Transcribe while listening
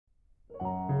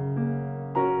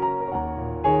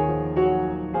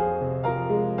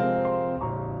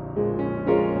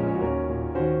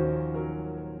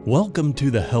Welcome to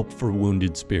the Help for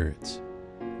Wounded Spirits.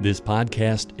 This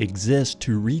podcast exists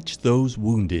to reach those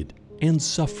wounded and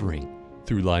suffering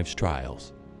through life's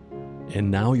trials.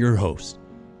 And now your hosts,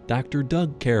 Dr.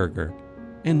 Doug Carragher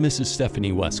and Mrs.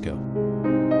 Stephanie Wesco.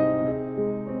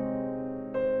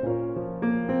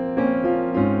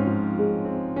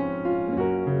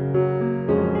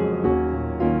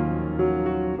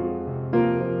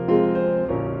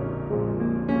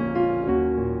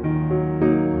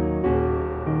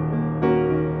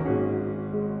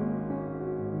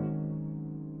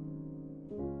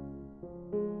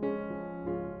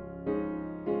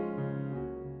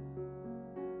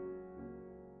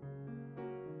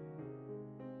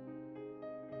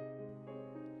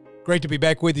 Great to be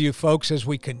back with you, folks, as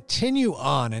we continue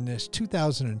on in this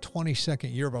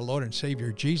 2022nd year of our Lord and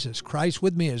Savior, Jesus Christ.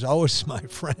 With me, as always, my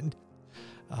friend,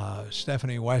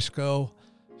 Stephanie Wesco.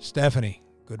 Stephanie,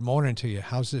 good morning to you.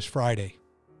 How's this Friday?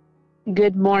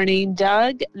 Good morning,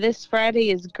 Doug. This Friday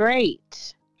is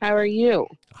great. How are you?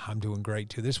 I'm doing great,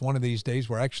 too. This is one of these days.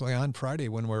 We're actually on Friday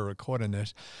when we're recording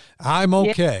this. I'm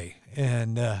okay.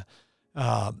 Yeah.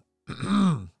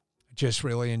 And just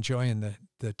really enjoying the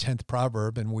 10th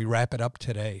proverb, and we wrap it up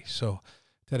today. So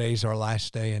today's our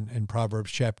last day in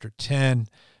Proverbs chapter 10.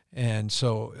 And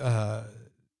so,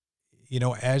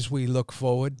 as we look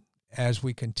forward, as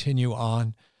we continue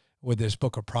on with this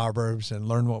book of Proverbs and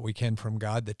learn what we can from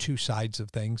God, the two sides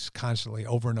of things, constantly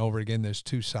over and over again, there's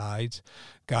two sides.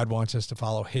 God wants us to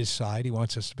follow his side. He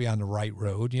wants us to be on the right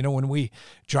road. You know, when we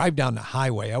drive down the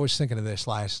highway, I was thinking of this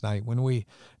last night, when we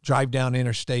drive down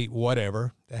interstate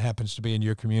whatever that happens to be in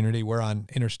your community, we're on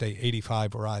Interstate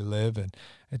 85 where I live, and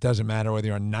it doesn't matter whether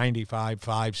you're on 95,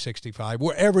 5, 65,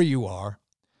 wherever you are,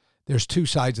 there's two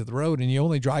sides of the road, and you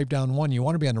only drive down one. You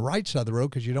want to be on the right side of the road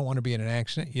because you don't want to be in an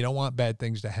accident. You don't want bad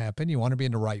things to happen. You want to be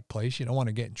in the right place. You don't want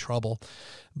to get in trouble.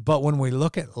 But when we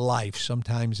look at life,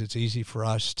 sometimes it's easy for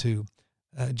us to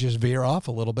just veer off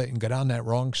a little bit and go down that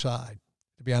wrong side,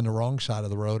 to be on the wrong side of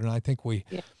the road. And I think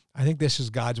I think this is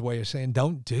God's way of saying,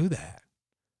 don't do that.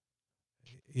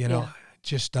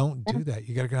 Just don't do that.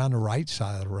 You got to go down the right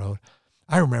side of the road.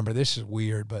 I remember, this is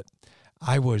weird, but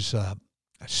I was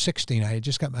 16. I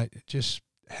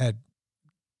had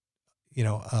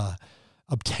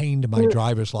obtained my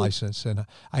driver's license, and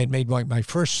I had made my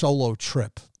first solo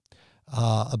trip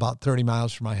about 30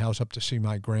 miles from my house up to see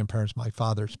my grandparents, my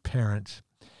father's parents.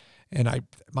 And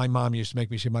my mom used to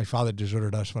make me see my father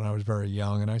deserted us when I was very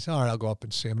young. And I said, all right, I'll go up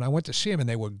and see him. And I went to see him, and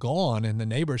they were gone. And the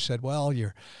neighbor said, well,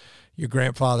 your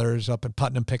grandfather is up in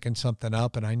Putnam picking something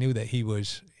up. And I knew that he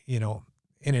was,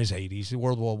 in his 80s, a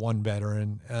World War I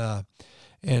veteran.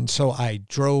 And so I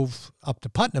drove up to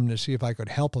Putnam to see if I could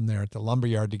help him there at the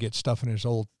lumberyard to get stuff in his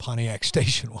old Pontiac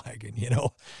station wagon,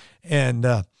 And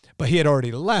but he had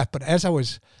already left. But as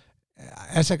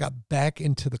I got back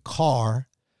into the car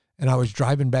and I was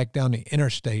driving back down the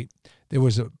interstate, there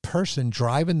was a person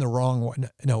driving the wrong way.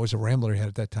 No, it was a Rambler he had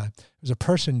at that time. There was a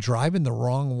person driving the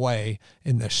wrong way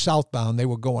in the southbound. They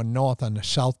were going north on the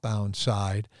southbound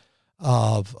side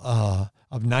of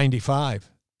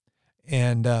 95.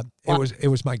 And it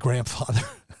was my grandfather.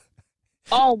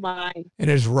 Oh, my. In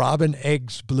his Robin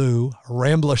Eggs blue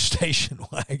Rambler station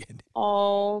wagon.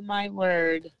 Oh, my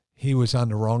word. He was on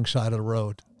the wrong side of the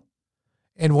road.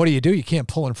 And what do? You can't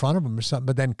pull in front of him or something.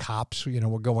 But then cops,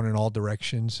 were going in all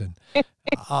directions. And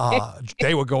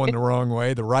they were going the wrong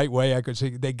way, the right way. I could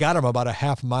see they got him about a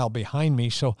half mile behind me.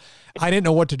 So I didn't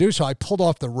know what to do. So I pulled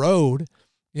off the road.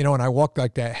 And I walked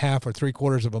like that half or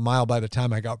 3/4 of a mile. By the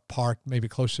time I got parked, maybe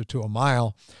closer to a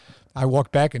mile, I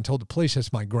walked back and told the police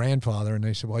that's my grandfather. And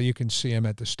they said, well, you can see him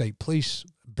at the state police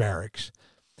barracks.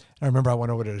 And I remember I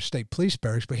went over to the state police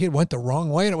barracks, but he had went the wrong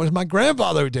way, and it was my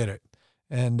grandfather who did it.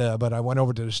 And but I went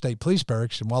over to the state police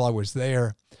barracks, and while I was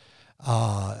there,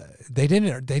 they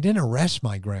didn't arrest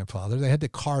my grandfather. They had the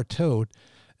car towed.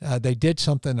 They did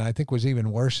something that I think was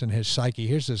even worse than his psyche.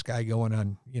 Here's this guy going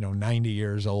on, 90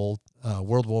 years old,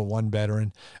 World War I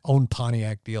veteran, owned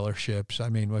Pontiac dealerships. I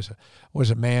mean, was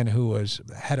a man who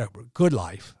had a good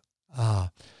life,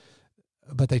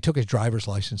 but they took his driver's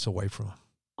license away from him.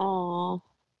 Aww.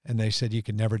 And they said you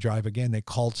could never drive again. They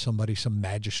called somebody, some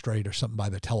magistrate or something by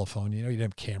the telephone. You didn't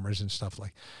have cameras and stuff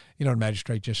like, the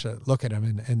magistrate just look at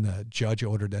him, and the judge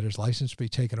ordered that his license be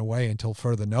taken away until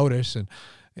further notice. And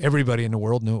everybody in the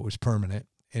world knew it was permanent.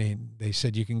 And they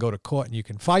said you can go to court and you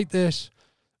can fight this,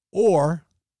 or,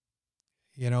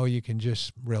 you can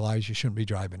just realize you shouldn't be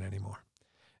driving anymore.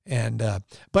 And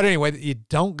but anyway, you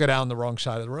don't go down the wrong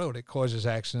side of the road. It causes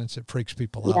accidents. It freaks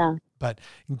people out. But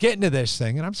getting to this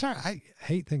thing, and I'm sorry, I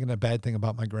hate thinking a bad thing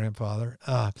about my grandfather.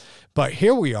 But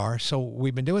here we are. So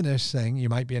we've been doing this thing. You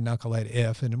might be a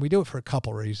knucklehead and we do it for a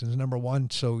couple reasons. Number one,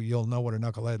 so you'll know what a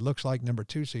knucklehead looks like. Number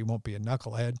two, so you won't be a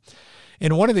knucklehead.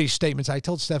 In one of these statements, I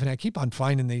told Stephanie, I keep on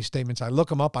finding these statements. I look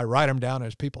them up. I write them down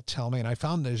as people tell me. And I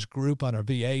found this group on a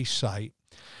VA site.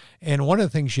 And one of the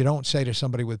things you don't say to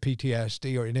somebody with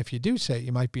PTSD, and if you do say it,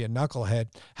 you might be a knucklehead.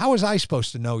 How was I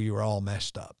supposed to know you were all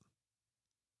messed up?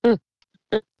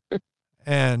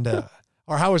 And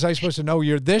or how was I supposed to know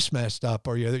you're this messed up,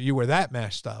 or you were that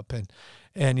messed up?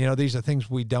 And these are things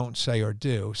we don't say or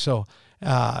do. So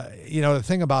the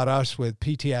thing about us with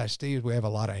PTSD is we have a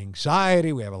lot of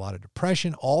anxiety, we have a lot of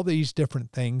depression, all these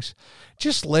different things.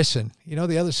 Just listen.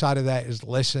 The other side of that is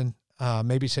listen.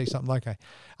 Maybe say something like,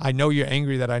 I know you're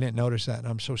angry that I didn't notice that, and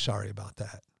I'm so sorry about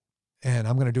that. And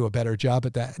I'm going to do a better job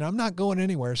at that. And I'm not going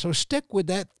anywhere. So stick with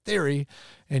that theory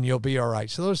and you'll be all right.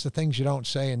 So those are the things you don't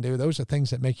say and do. Those are things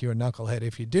that make you a knucklehead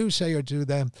if you do say or do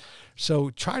them.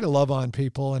 So try to love on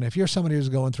people. And if you're somebody who's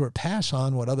going through it, pass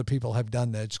on what other people have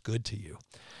done that's good to you.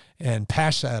 And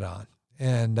pass that on.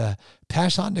 And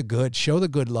pass on the good, show the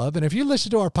good love. And if you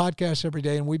listen to our podcast every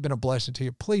day and we've been a blessing to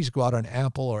you, please go out on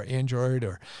Apple or Android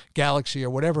or Galaxy or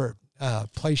whatever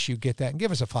place you get that and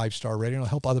give us a 5-star rating. It'll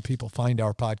help other people find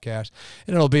our podcast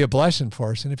and it'll be a blessing for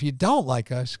us. And if you don't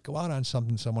like us, go out on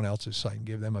someone else's site and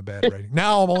give them a bad rating.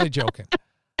 Now I'm only joking.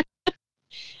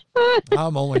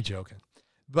 I'm only joking.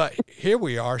 But here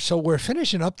we are. So we're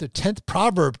finishing up the 10th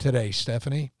proverb today,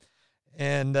 Stephanie.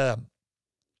 And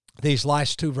these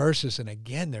last 2 verses, and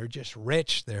again, they're just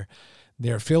rich.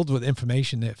 They're filled with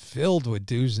information. They're filled with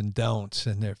do's and don'ts,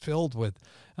 and they're filled with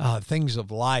things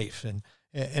of life. And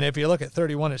if you look at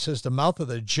 31, it says, the mouth of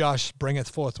the just bringeth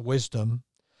forth wisdom,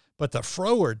 but the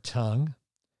froward tongue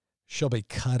shall be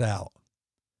cut out.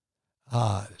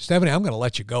 Stephanie, I'm going to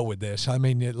let you go with this. I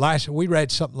mean, we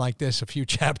read something like this a few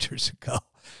chapters ago.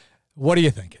 What are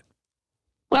you thinking?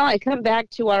 Well, I come back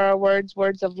to our words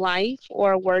of life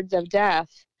or words of death,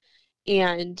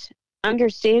 and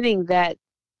understanding that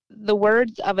the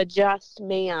words of a just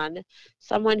man,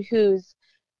 someone who's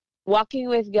walking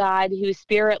with God, who's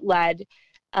spirit-led,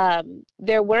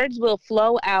 their words will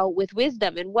flow out with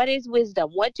wisdom. And what is wisdom?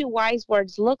 What do wise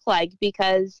words look like?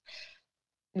 Because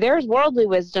there's worldly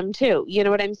wisdom too. You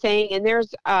know what I'm saying? And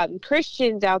there's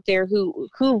Christians out there who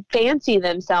fancy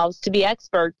themselves to be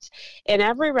experts in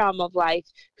every realm of life,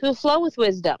 who flow with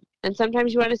wisdom. And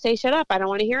sometimes you want to say, shut up, I don't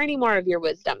want to hear any more of your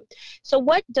wisdom. So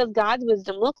what does God's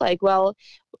wisdom look like? Well,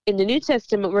 in the New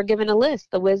Testament, we're given a list.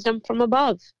 The wisdom from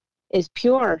above is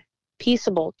pure,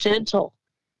 peaceable, gentle,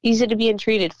 easy to be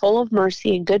entreated, full of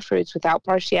mercy and good fruits, without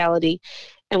partiality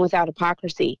and without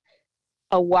hypocrisy.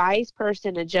 A wise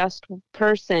person, a just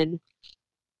person,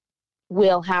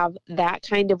 will have that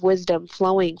kind of wisdom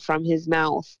flowing from his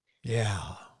mouth. Yeah.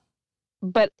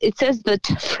 But it says the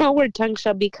froward tongue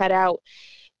shall be cut out.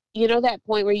 You know that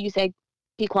point where you say,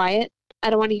 be quiet? I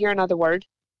don't want to hear another word.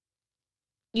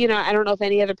 I don't know if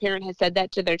any other parent has said that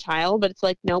to their child, but it's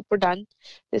like, nope, we're done.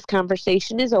 This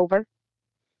conversation is over.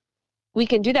 We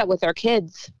can do that with our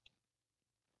kids.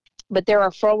 But there are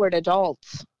froward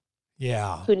adults.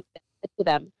 Yeah. Who need to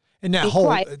them. And that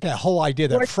whole idea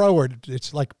that froward,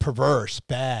 it's like perverse,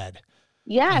 bad.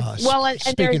 Yes.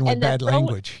 Speaking with bad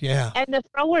language. Yeah. And the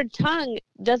froward tongue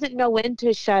doesn't know when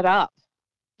to shut up.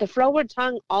 The froward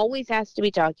tongue always has to be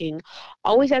talking,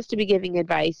 always has to be giving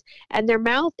advice. And their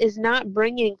mouth is not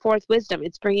bringing forth wisdom.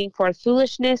 It's bringing forth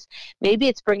foolishness. Maybe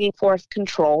it's bringing forth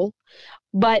control.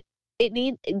 But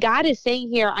God is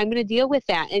saying here, I'm going to deal with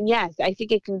that. And yes, I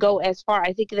think it can go as far.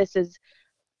 I think this is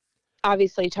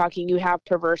obviously talking, you have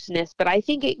perverseness, but I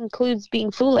think it includes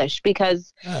being foolish,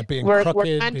 because we're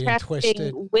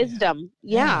contrasting wisdom.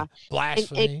 Yeah.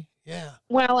 Blasphemy. Yeah.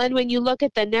 Well, and when you look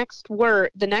at the next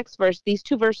verse, these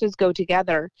 2 verses go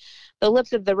together. The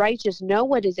lips of the righteous know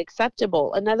what is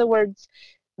acceptable. In other words,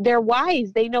 they're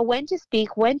wise. They know when to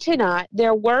speak, when to not.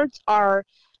 Their words are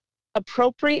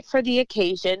appropriate for the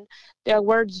occasion. Their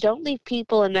words don't leave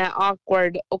people in that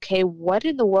awkward, okay, what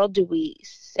in the world do we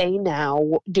say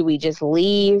now? Do we just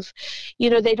leave?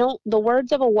 The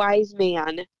words of a wise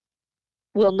man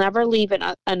will never leave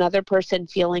another person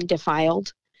feeling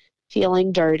defiled,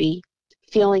 feeling dirty,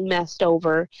 feeling messed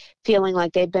over, feeling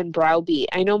like they've been browbeat.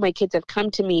 I know my kids have come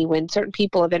to me when certain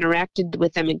people have interacted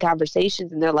with them in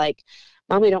conversations, and they're like,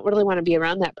 Mom, we don't really want to be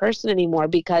around that person anymore,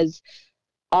 because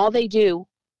all they do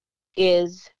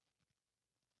is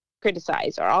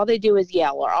criticize, or all they do is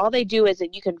yell, or all they do is,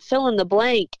 and you can fill in the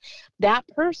blank. That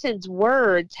person's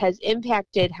words has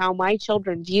impacted how my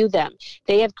children view them.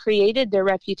 They have created their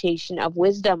reputation of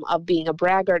wisdom, of being a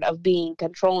braggart, of being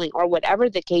controlling, or whatever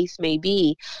the case may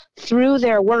be, through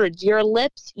their words. Your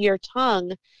lips, your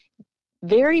tongue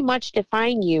very much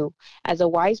define you as a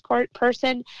wise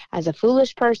person, as a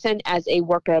foolish person, as a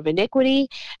worker of iniquity,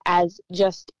 as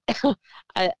just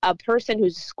a person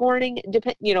who's scorning.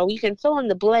 You can fill in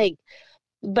the blank,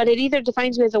 but it either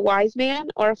defines you as a wise man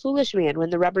or a foolish man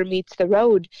when the rubber meets the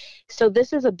road. So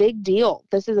this is a big deal.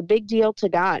 This is a big deal to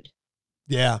God.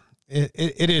 Yeah,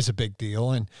 it is a big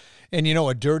deal. And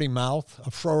a dirty mouth, a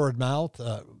froward mouth,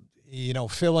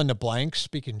 fill in the blanks,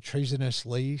 speaking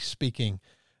treasonously, speaking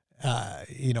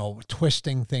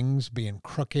twisting things, being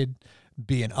crooked,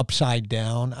 being upside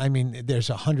down. I mean, there's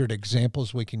 100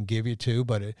 examples we can give you too,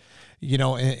 but and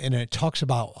it talks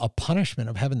about a punishment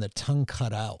of having the tongue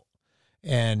cut out.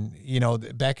 And,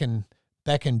 back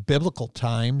in biblical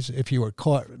times, if you were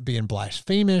caught being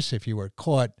blasphemous, if you were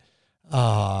caught,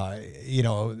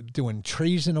 doing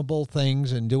treasonable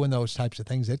things and doing those types of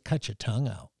things, they'd cut your tongue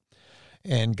out.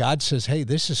 And God says, hey,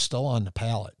 this is still on the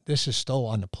palate. This is still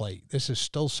on the plate. This is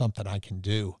still something I can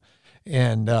do.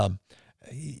 And,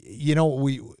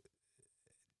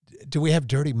 do we have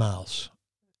dirty mouths?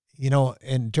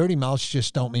 And dirty mouths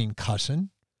just don't mean cussing.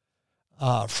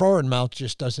 Froward mouth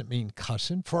just doesn't mean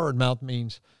cussing. Froward mouth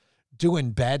means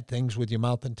doing bad things with your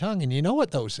mouth and tongue. And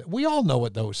we all know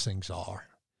what those things are.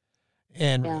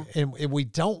 And we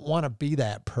don't want to be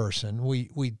that person.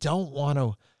 We don't want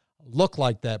to look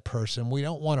like that person. We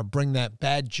don't want to bring that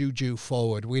bad juju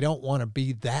forward. We don't want to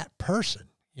be that person,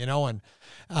 and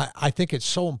I think it's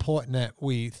so important that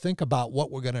we think about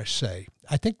what we're going to say.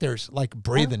 I think there's like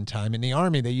breathing time. In the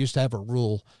Army, they used to have a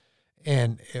rule,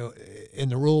 and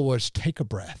the rule was take a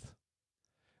breath.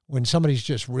 When somebody's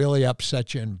just really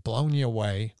upset you and blown you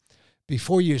away,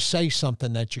 before you say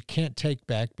something that you can't take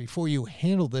back, before you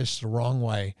handle this the wrong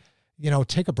way,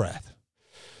 take a breath.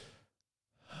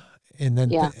 And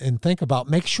then and think about,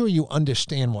 make sure you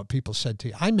understand what people said to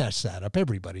you. I mess that up.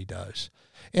 Everybody does.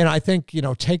 And I think,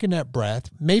 taking that breath,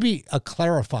 maybe a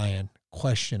clarifying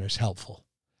question is helpful.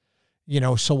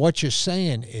 So what you're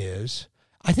saying is,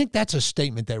 I think that's a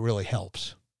statement that really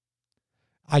helps.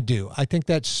 I do. I think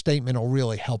that statement will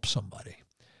really help somebody.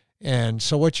 And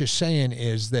so what you're saying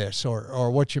is this,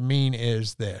 or what you mean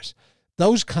is this.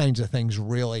 Those kinds of things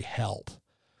really help.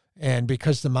 And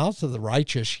because the mouth of the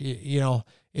righteous,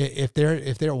 if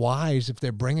they're wise, if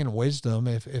they're bringing wisdom,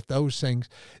 if those things,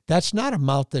 that's not a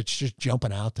mouth that's just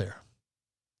jumping out there.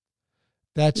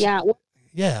 Right.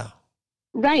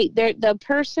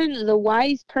 The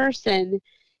wise person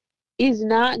is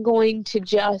not going to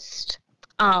just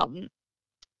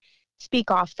speak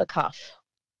off the cuff.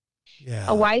 Yeah.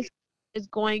 A wise is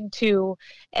going to,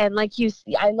 and I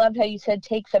loved how you said,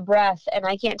 take the breath. And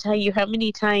I can't tell you how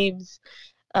many times,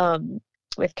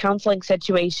 with counseling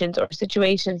situations or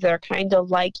situations that are kind of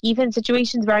like even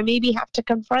situations where I maybe have to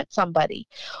confront somebody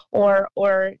or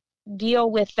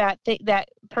deal with that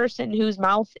person whose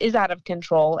mouth is out of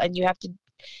control, and you have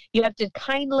to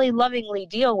kindly, lovingly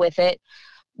deal with it.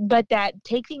 But that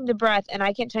taking the breath, and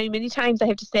I can't tell you many times I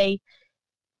have to say,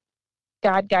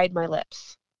 God, guide my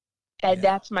lips. And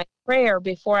that's my prayer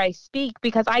before I speak,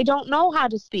 because I don't know how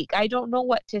to speak. I don't know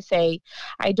what to say.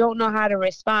 I don't know how to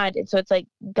respond. And so it's like,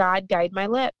 God, guide my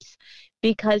lips,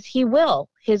 because he will.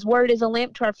 His word is a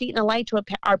lamp to our feet and a light to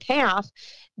our path.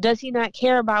 Does he not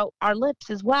care about our lips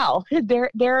as well?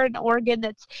 They're an organ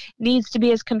that needs to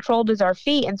be as controlled as our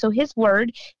feet. And so his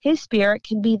word, his spirit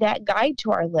can be that guide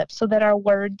to our lips, so that our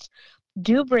words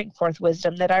do bring forth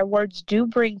wisdom, that our words do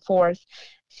bring forth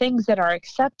things that are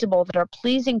acceptable, that are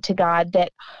pleasing to God,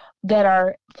 that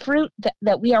are fruit,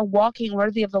 that we are walking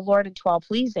worthy of the Lord into all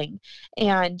pleasing.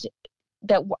 And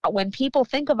that when people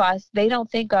think of us, they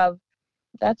don't think of,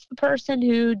 that's the person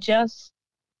who just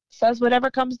says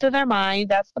whatever comes to their mind.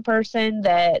 That's the person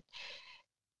that,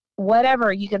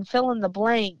 whatever, you can fill in the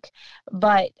blank.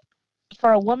 But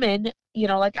for a woman,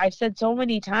 like I've said so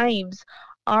many times,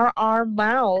 are our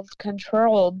mouths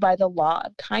controlled by the law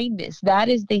of kindness? That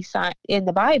is the sign in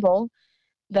the Bible.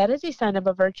 That is a sign of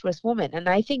a virtuous woman. And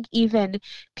I think even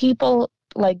people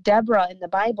like Deborah in the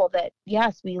Bible, that,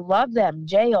 yes, we love them,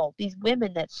 Jael, these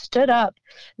women that stood up,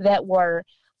 that were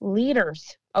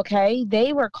leaders, okay?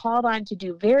 They were called on to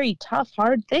do very tough,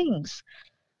 hard things.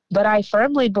 But I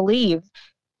firmly believe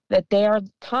that their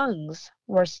tongues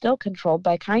were still controlled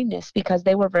by kindness, because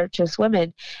they were virtuous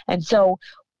women. And so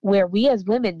where we as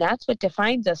women, that's what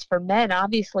defines us. For men,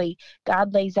 obviously,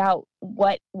 God lays out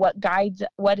what guides,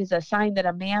 what is a sign that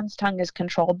a man's tongue is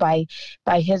controlled by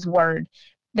his word,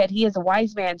 that he is a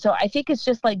wise man. So I think it's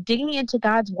just like digging into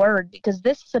God's word, because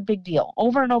this is a big deal.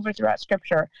 Over and over throughout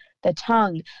scripture, the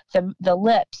tongue, the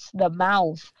lips, the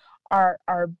mouth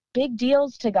are big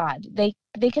deals to God. They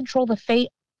control the fate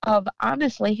of,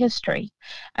 honestly, history.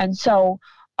 And so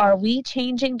are we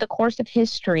changing the course of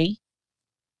history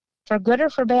for good or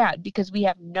for bad? Because we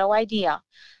have no idea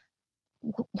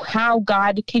how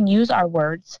God can use our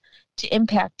words to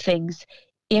impact things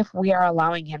if we are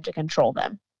allowing him to control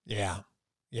them. Yeah.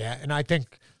 Yeah. And I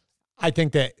think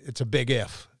that it's a big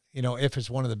if. If is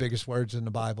one of the biggest words in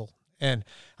the Bible. And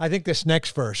I think this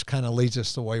next verse kind of leads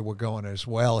us the way we're going as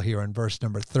well here in verse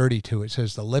number 32. It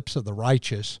says, the lips of the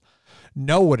righteous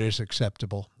know what is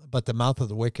acceptable, but the mouth of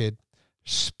the wicked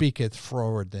speaketh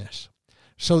frowardness.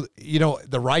 So,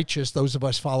 the righteous, those of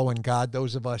us following God,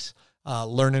 those of us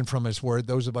learning from his word,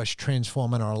 those of us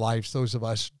transforming our lives, those of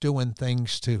us doing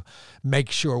things to make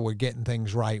sure we're getting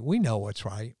things right, we know what's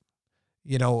right.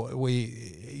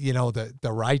 The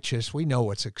righteous, we know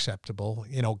what's acceptable.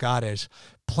 God has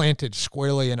planted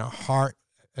squarely in our heart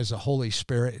as a Holy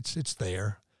Spirit. It's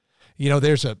there.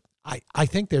 I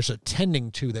think there's a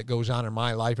tending to that goes on in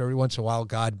my life. Every once in a while,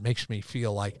 God makes me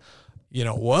feel like,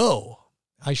 whoa,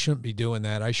 I shouldn't be doing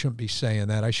that. I shouldn't be saying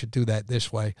that. I should do that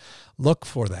this way. Look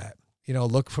for that.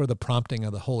 Look for the prompting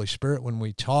of the Holy Spirit when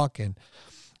we talk. And,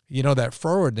 that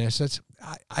forwardness,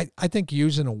 I think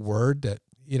using a word that,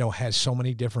 has so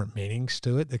many different meanings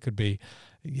to it. That could be,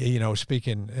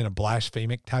 speaking in a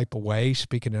blasphemic type of way,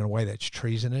 speaking in a way that's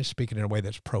treasonous, speaking in a way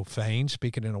that's profane,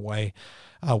 speaking in a way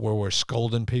where we're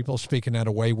scolding people, speaking in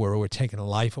a way where we're taking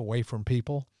life away from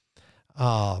people.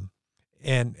 And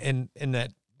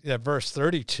that verse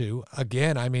 32,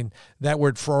 again, I mean, that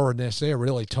word frowardness there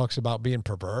really talks about being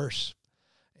perverse.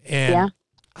 And yeah.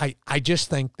 I just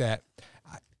think that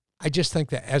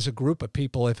as a group of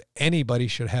people, if anybody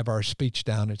should have our speech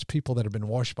down, it's people that have been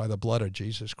washed by the blood of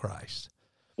Jesus Christ.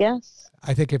 Yes.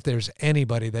 I think if there's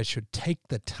anybody that should take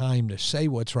the time to say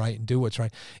what's right and do what's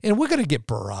right, and we're going to get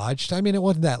barraged. I mean, it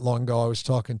wasn't that long ago I was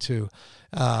talking to,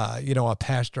 a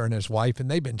pastor and his wife,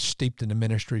 and they've been steeped in the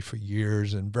ministry for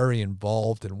years and very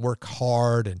involved and work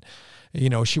hard. And,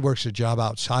 she works a job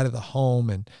outside of the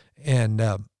home and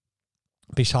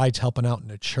besides helping out in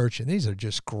the church. And these are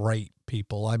just great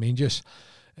people. I mean, just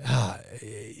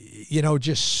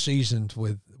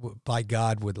seasoned by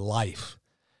God with life.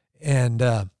 And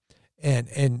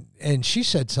she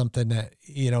said something that,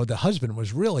 the husband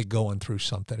was really going through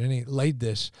something, and he laid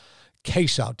this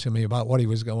case out to me about what he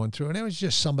was going through. And it was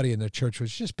just somebody in the church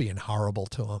was just being horrible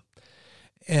to him.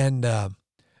 And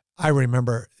I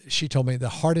remember she told me the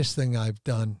hardest thing I've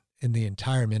done in the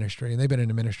entire ministry, and they've been in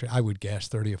the ministry, I would guess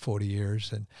 30 or 40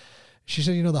 years. And she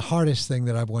said, the hardest thing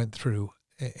that I've went through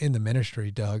in the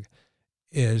ministry, Doug,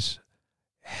 is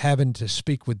having to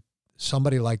speak with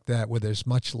somebody like that with as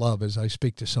much love as I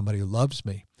speak to somebody who loves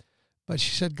me. But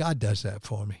she said, God does that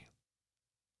for me.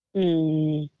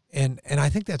 Mm. And I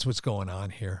think that's what's going on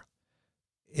here,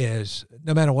 is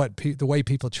no matter what, the way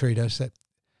people treat us,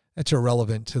 that's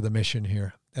irrelevant to the mission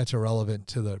here. That's irrelevant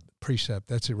to the precept.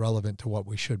 That's irrelevant to what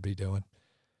we should be doing.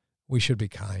 We should be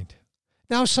kind.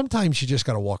 Now, sometimes you just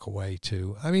got to walk away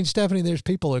too. I mean, Stephanie, there's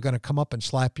people who are going to come up and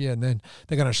slap you, and then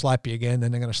they're going to slap you again,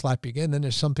 then they're going to slap you again. Then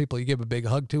there's some people you give a big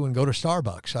hug to and go to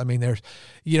Starbucks. I mean, there's,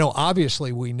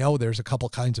 obviously we know there's a couple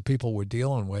kinds of people we're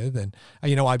dealing with. And,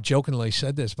 I've jokingly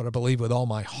said this, but I believe with all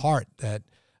my heart that,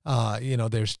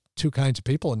 there's two kinds of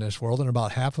people in this world, and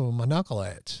about half of them are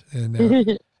knuckleheads.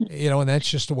 And, and that's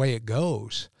just the way it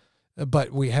goes.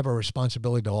 But we have a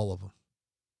responsibility to all of them.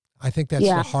 I think that's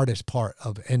the hardest part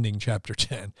of ending chapter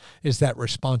 10, is that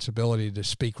responsibility to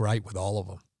speak right with all of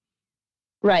them.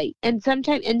 Right. And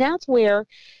sometimes, and that's where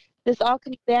this all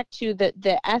comes back to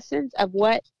the essence of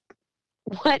what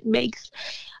makes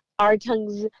our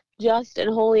tongues just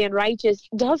and holy and righteous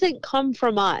doesn't come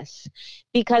from us,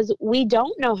 because we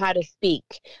don't know how to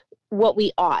speak what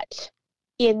we ought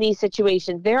in these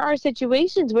situations. There are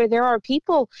situations where there are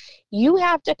people you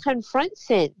have to confront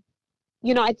sin.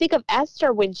 I think of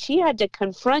Esther when she had to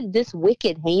confront this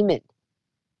wicked Haman.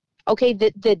 Okay,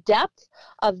 the depth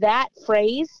of that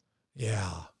phrase.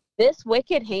 Yeah. This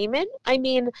wicked Haman. I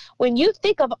mean, when you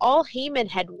think of all Haman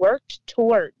had worked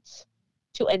towards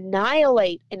to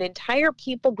annihilate an entire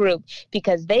people group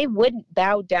because they wouldn't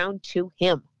bow down to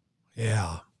him.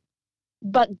 Yeah.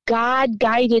 But God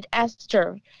guided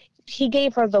Esther. He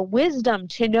gave her the wisdom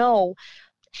to know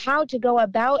how to go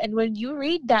about. And when you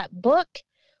read that book,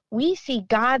 we see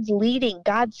God's leading,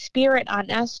 God's Spirit on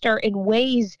Esther in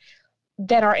ways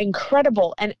that are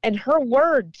incredible. And her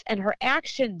words and her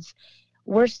actions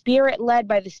were Spirit led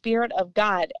by the Spirit of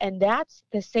God. And that's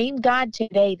the same God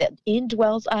today that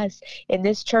indwells us in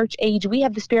this church age. We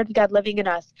have the Spirit of God living in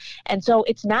us. And so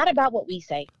it's not about what we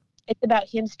say. It's about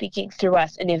Him speaking through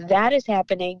us. And if that is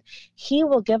happening, He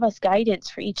will give us guidance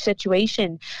for each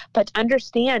situation. But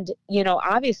understand,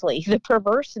 obviously the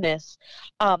perverseness,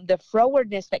 the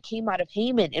frowardness that came out of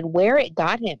Haman and where it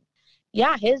got him.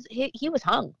 Yeah, he was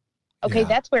hung. Okay, Yeah.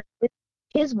 that's where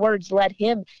his words led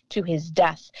him to his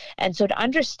death. And so to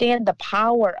understand the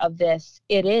power of this,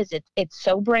 it's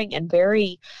sobering and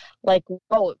very like,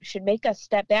 whoa, it should make us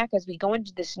step back as we go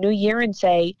into this new year and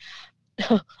say,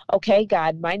 okay,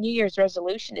 God, my New Year's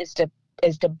resolution is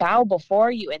to bow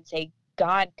before you and say,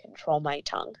 God, control my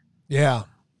tongue. Yeah.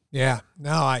 Yeah.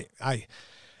 No, I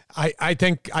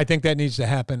think that needs to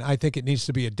happen. I think it needs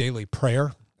to be a daily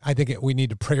prayer. I think we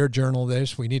need to prayer journal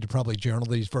this. We need to probably journal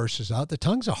these verses out. The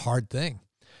tongue's a hard thing.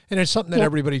 And it's something that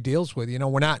everybody deals with.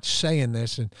 We're not saying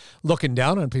this and looking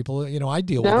down on people. I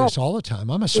deal with this all the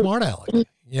time. I'm a smart aleck,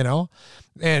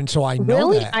 and so I know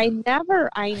really? that. I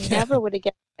never would have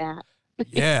guessed that.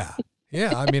 Yeah.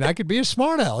 Yeah. I mean, I could be a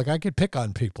smart aleck. I could pick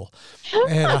on people.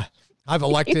 And I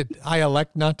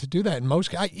elect not to do that. In most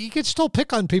cases, you can still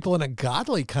pick on people in a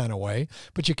godly kind of way,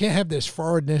 but you can't have this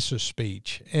forwardness of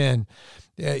speech. And,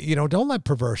 don't let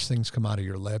perverse things come out of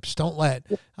your lips. Don't let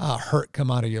hurt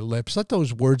come out of your lips. Let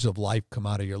those words of life come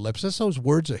out of your lips. Let those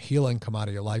words of healing come out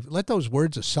of your life. Let those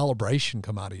words of celebration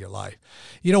come out of your life.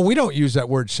 We don't use that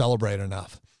word celebrate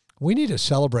enough. We need to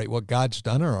celebrate what God's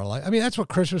done in our life. I mean, that's what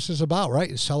Christmas is about, right?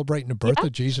 Is celebrating the birth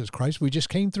of Jesus Christ. We just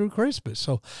came through Christmas.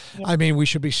 So, I mean, we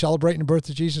should be celebrating the birth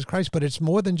of Jesus Christ, but it's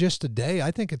more than just a day.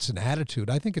 I think it's an attitude.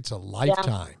 I think it's a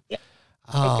lifetime. Yeah.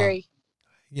 I agree.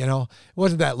 It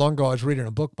wasn't that long ago I was reading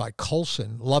a book by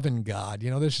Colson, Loving God.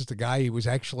 This is the guy, he was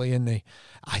actually in the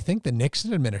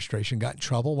Nixon administration, got in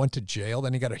trouble, went to jail,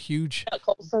 then he got a huge...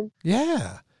 Colson?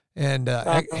 Yeah. And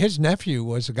his nephew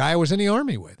was a guy I was in the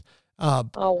Army with.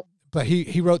 But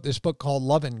he wrote this book called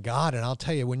Loving God, and I'll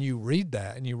tell you, when you read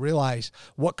that and you realize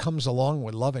what comes along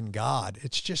with loving God,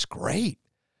 it's just great.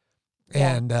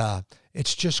 Yeah. And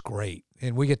it's just great.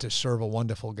 And we get to serve a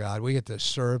wonderful God. We get to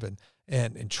serve and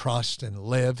trust and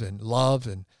live and love,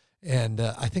 and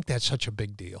I think that's such a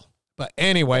big deal. But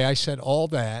anyway, I said all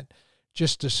that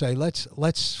just to say let's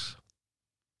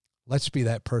be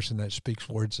that person that speaks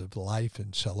words of life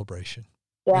and celebration.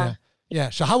 Yeah.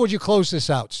 So how would you close this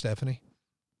out, Stephanie?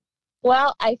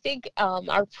 Well, I think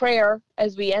our prayer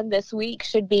as we end this week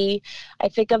should be, I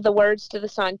think of the words to the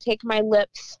song, take my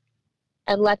lips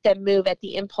and let them move at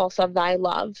the impulse of thy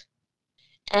love.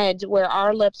 And where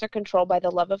our lips are controlled by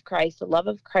the love of Christ, the love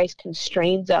of Christ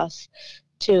constrains us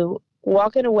to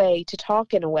walk in a way, to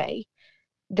talk in a way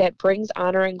that brings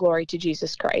honor and glory to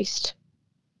Jesus Christ.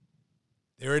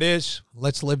 There it is.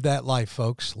 Let's live that life,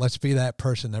 folks. Let's be that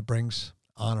person that brings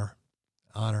honor.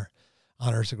 Honor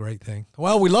is a great thing.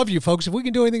 Well, we love you, folks. If we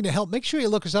can do anything to help, make sure you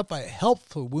look us up at Help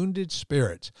for Wounded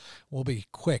Spirits. We'll be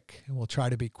quick, and we'll try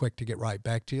to be quick to get right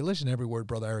back to you. Listen to every word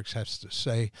Brother Eric has to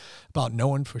say about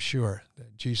knowing for sure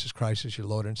that Jesus Christ is your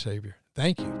Lord and Savior.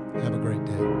 Thank you. Have a great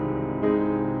day.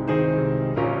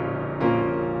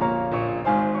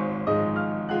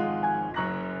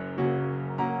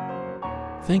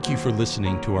 Thank you for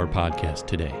listening to our podcast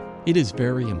today. It is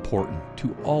very important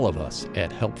to all of us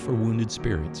at Help for Wounded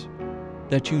Spirits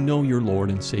that you know your Lord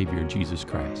and Savior, Jesus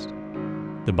Christ.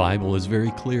 The Bible is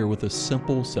very clear with a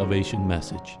simple salvation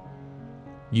message.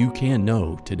 You can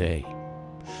know today.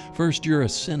 First, you're a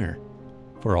sinner,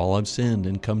 for all have sinned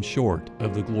and come short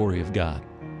of the glory of God.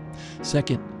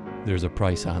 Second, there's a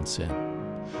price on sin,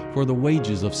 for the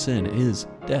wages of sin is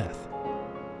death.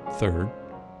 Third,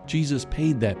 Jesus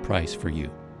paid that price for you.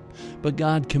 But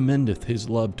God commendeth his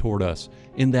love toward us,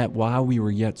 in that while we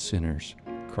were yet sinners,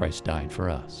 Christ died for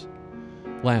us.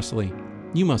 Lastly,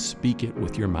 you must speak it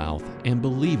with your mouth and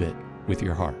believe it with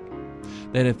your heart,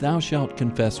 that if thou shalt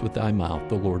confess with thy mouth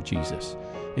the Lord Jesus,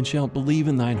 and shalt believe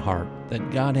in thine heart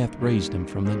that God hath raised him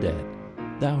from the dead,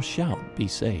 thou shalt be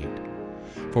saved.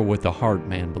 For with the heart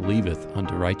man believeth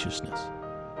unto righteousness,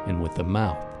 and with the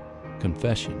mouth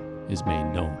confession is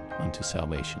made known unto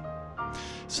salvation.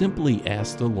 Simply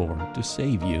ask the Lord to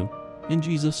save you in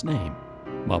Jesus' name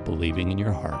while believing in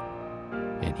your heart,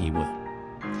 and he will.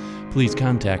 Please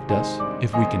contact us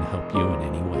if we can help you in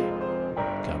any way.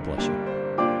 God bless you.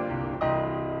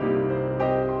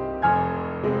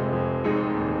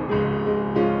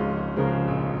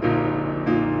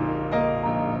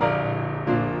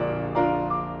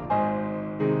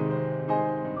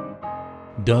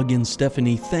 Doug and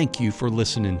Stephanie, thank you for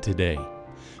listening today.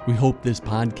 We hope this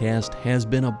podcast has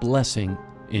been a blessing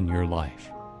in your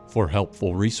life. For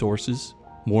helpful resources,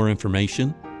 more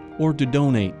information, or to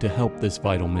donate to help this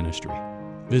vital ministry,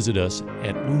 visit us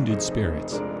at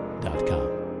woundedspirits.com.